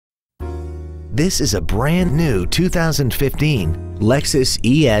This is a brand new 2015 Lexus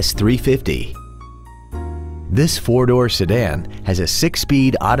ES350. This four-door sedan has a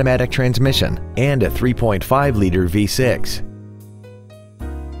 6-speed automatic transmission and a 3.5-liter V6.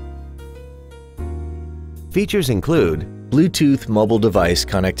 Features include Bluetooth mobile device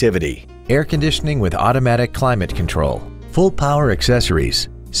connectivity, air conditioning with automatic climate control, full power accessories,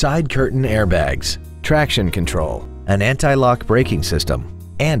 side curtain airbags, traction control, an anti-lock braking system,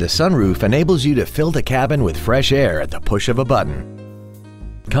 and a sunroof enables you to fill the cabin with fresh air at the push of a button.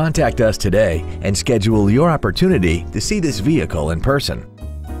 Contact us today and schedule your opportunity to see this vehicle in person.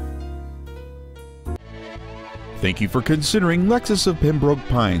 Thank you for considering Lexus of Pembroke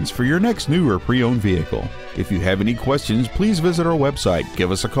Pines for your next new or pre-owned vehicle. If you have any questions, please visit our website,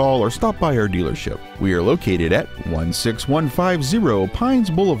 give us a call, or stop by our dealership. We are located at 16150 Pines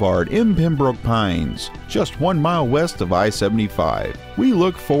Boulevard in Pembroke Pines, just 1 mile west of I-75. We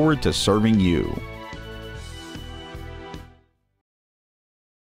look forward to serving you.